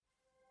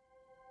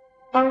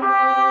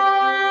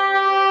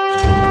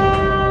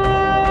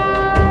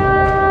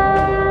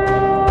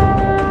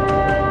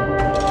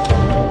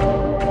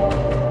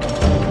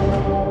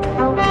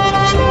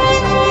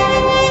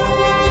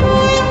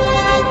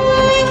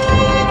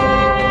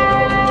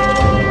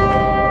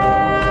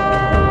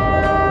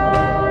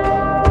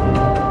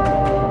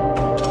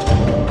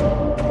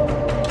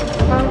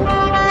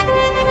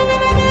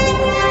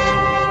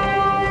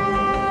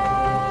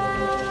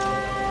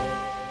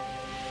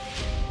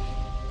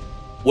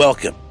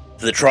Welcome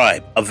to the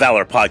Tribe of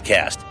Valor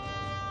podcast.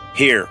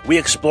 Here, we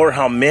explore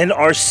how men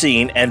are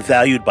seen and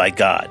valued by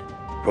God,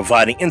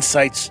 providing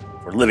insights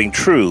for living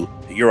true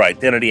to your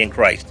identity in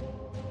Christ.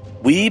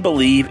 We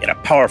believe in a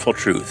powerful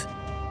truth.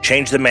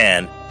 Change the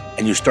man,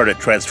 and you start a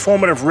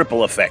transformative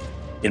ripple effect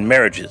in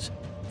marriages,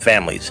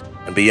 families,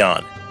 and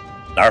beyond.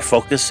 Our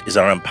focus is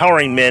on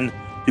empowering men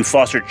to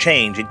foster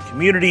change in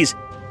communities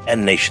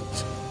and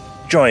nations.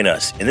 Join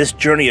us in this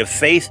journey of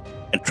faith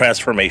and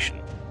transformation.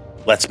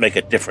 Let's make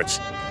a difference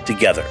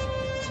together.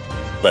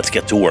 Let's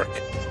get to work.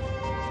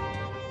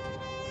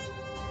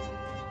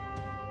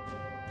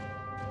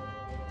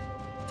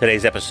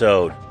 Today's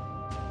episode,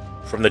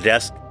 from the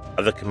desk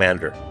of the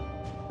commander,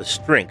 the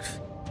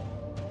strength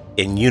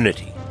in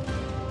unity.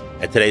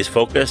 And today's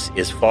focus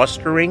is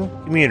fostering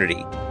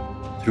community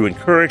through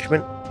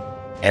encouragement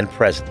and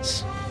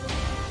presence.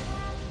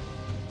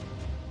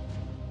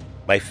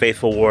 My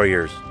faithful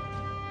warriors,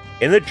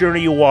 in the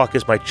journey you walk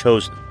as my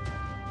chosen.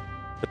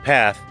 The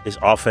path is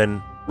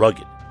often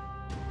rugged,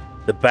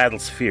 the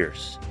battle's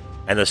fierce,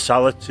 and the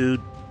solitude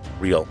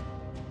real.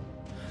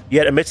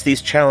 Yet amidst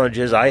these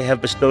challenges, I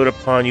have bestowed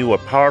upon you a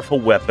powerful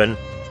weapon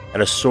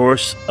and a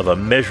source of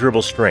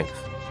immeasurable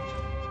strength: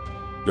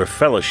 your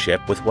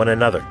fellowship with one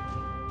another.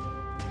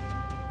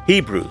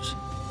 Hebrews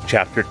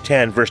chapter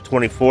 10, verse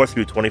 24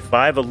 through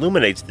 25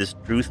 illuminates this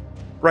truth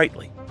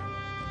brightly.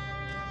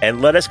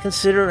 And let us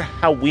consider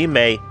how we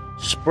may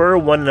spur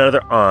one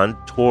another on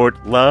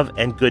toward love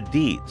and good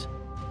deeds,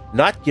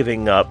 not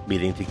giving up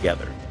meeting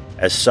together,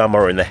 as some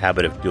are in the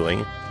habit of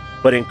doing,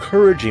 but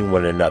encouraging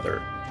one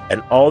another,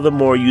 and all the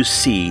more you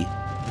see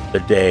the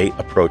day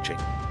approaching.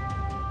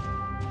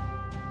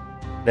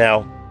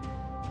 Now,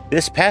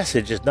 this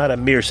passage is not a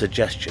mere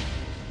suggestion.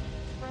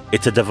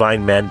 It's a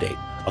divine mandate,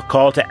 a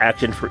call to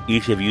action for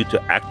each of you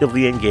to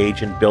actively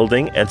engage in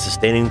building and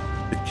sustaining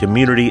the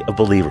community of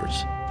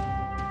believers.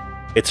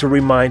 It's a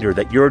reminder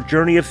that your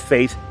journey of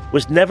faith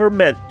was never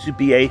meant to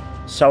be a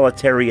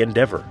solitary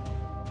endeavor.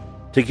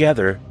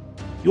 Together,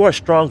 you are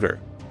stronger,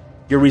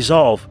 your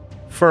resolve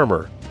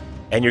firmer,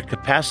 and your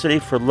capacity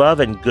for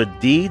love and good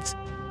deeds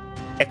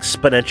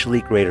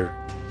exponentially greater.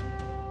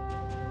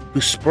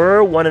 To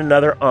spur one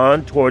another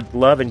on toward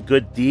love and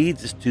good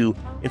deeds is to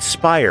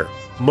inspire,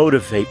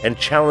 motivate, and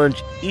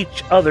challenge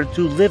each other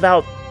to live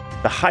out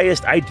the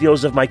highest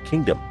ideals of my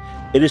kingdom.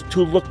 It is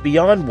to look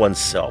beyond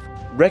oneself,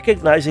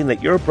 recognizing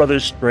that your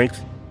brother's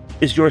strength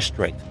is your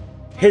strength,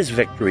 his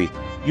victory,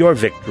 your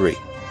victory.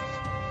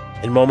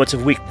 In moments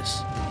of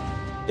weakness,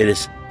 it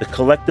is the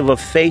collective of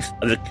faith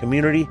of the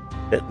community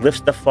that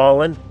lifts the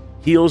fallen,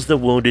 heals the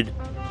wounded,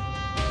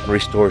 and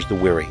restores the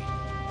weary.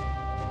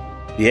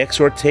 The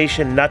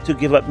exhortation not to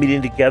give up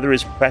meeting together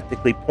is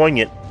practically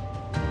poignant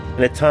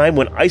in a time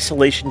when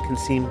isolation can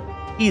seem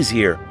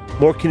easier,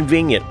 more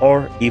convenient,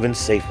 or even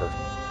safer.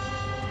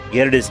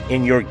 Yet it is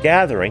in your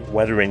gathering,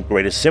 whether in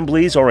great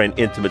assemblies or in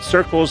intimate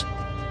circles,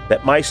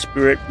 that my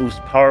spirit moves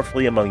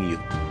powerfully among you,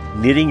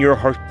 knitting your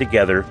heart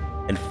together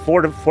and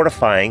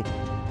fortifying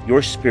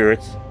your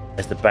spirits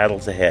as the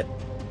battle's ahead.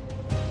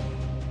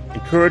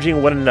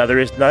 Encouraging one another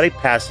is not a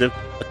passive,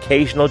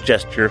 occasional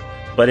gesture,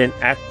 but an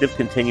active,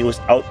 continuous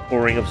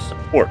outpouring of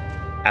support,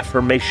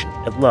 affirmation,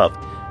 and love.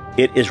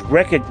 It is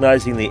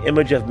recognizing the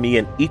image of me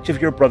in each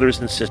of your brothers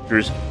and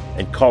sisters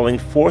and calling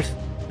forth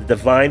the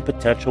divine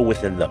potential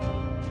within them.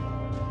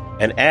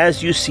 And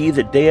as you see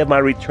the day of my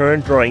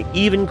return drawing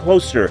even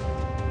closer,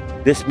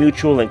 this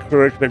mutual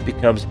encouragement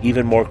becomes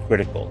even more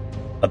critical,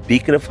 a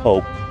beacon of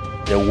hope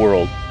in a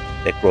world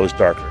that grows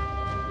darker.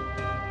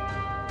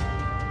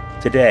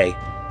 Today,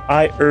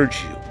 I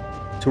urge you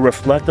to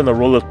reflect on the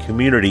role of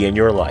community in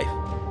your life.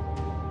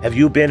 Have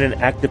you been an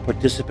active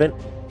participant,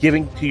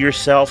 giving to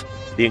yourself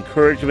the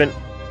encouragement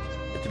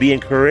to be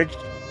encouraged?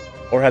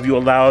 Or have you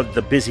allowed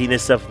the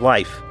busyness of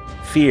life,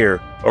 fear,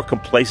 or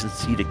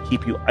complacency to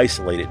keep you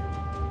isolated?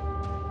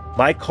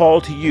 My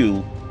call to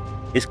you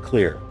is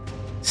clear.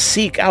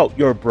 Seek out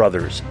your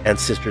brothers and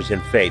sisters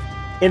in faith.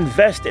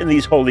 Invest in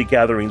these holy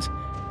gatherings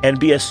and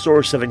be a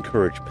source of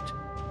encouragement.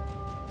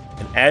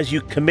 And as you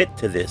commit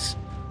to this,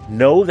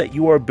 know that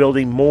you are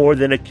building more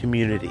than a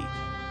community.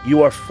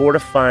 You are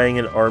fortifying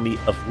an army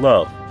of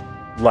love,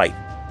 light,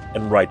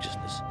 and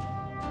righteousness,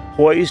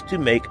 poised to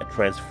make a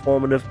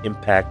transformative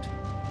impact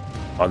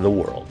on the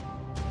world.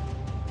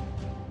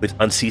 With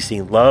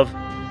unceasing love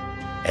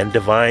and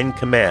divine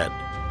command,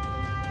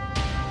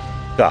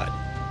 God,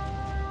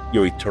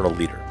 your eternal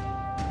leader.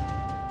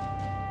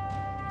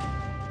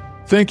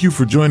 Thank you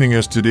for joining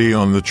us today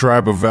on the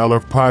Tribe of Valor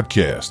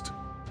podcast.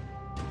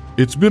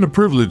 It's been a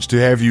privilege to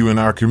have you in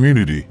our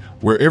community,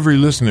 where every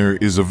listener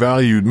is a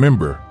valued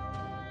member.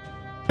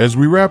 As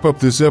we wrap up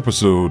this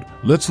episode,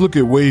 let's look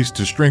at ways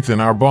to strengthen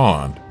our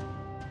bond.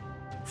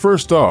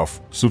 First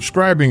off,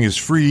 subscribing is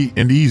free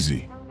and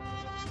easy.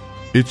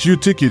 It's your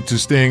ticket to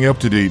staying up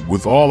to date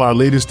with all our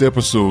latest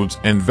episodes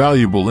and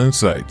valuable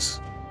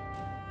insights.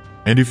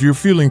 And if you're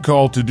feeling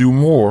called to do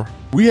more,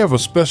 we have a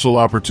special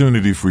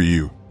opportunity for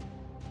you.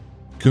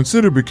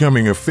 Consider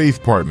becoming a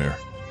faith partner.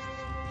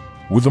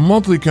 With a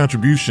monthly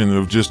contribution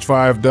of just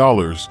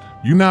 $5,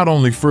 You not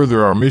only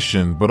further our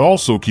mission, but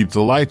also keep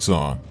the lights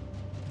on.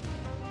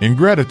 In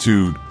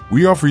gratitude,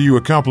 we offer you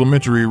a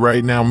complimentary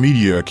Right Now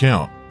Media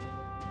account.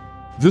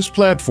 This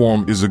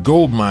platform is a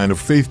goldmine of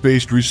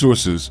faith-based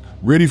resources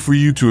ready for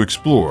you to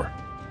explore.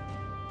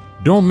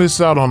 Don't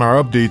miss out on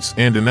our updates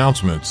and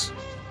announcements.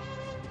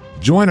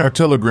 Join our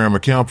Telegram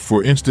account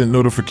for instant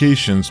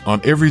notifications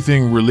on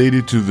everything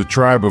related to the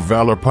Tribe of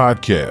Valor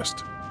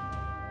podcast.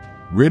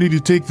 Ready to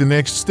take the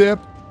next step?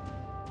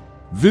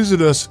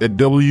 Visit us at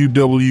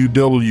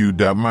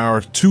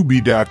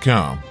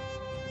www.myart2b.com.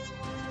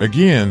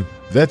 Again,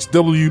 that's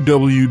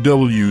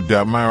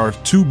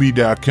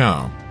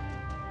www.myart2b.com.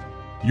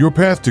 Your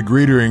path to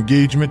greater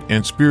engagement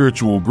and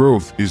spiritual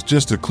growth is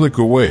just a click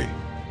away.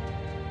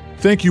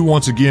 Thank you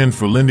once again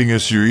for lending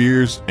us your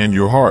ears and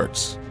your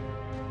hearts.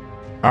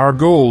 Our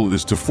goal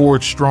is to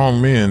forge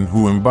strong men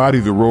who embody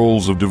the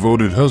roles of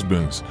devoted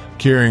husbands,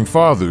 caring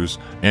fathers,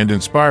 and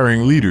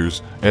inspiring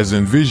leaders as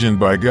envisioned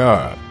by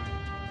God.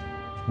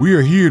 We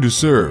are here to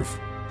serve.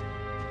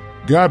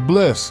 God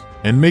bless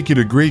and make it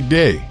a great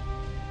day.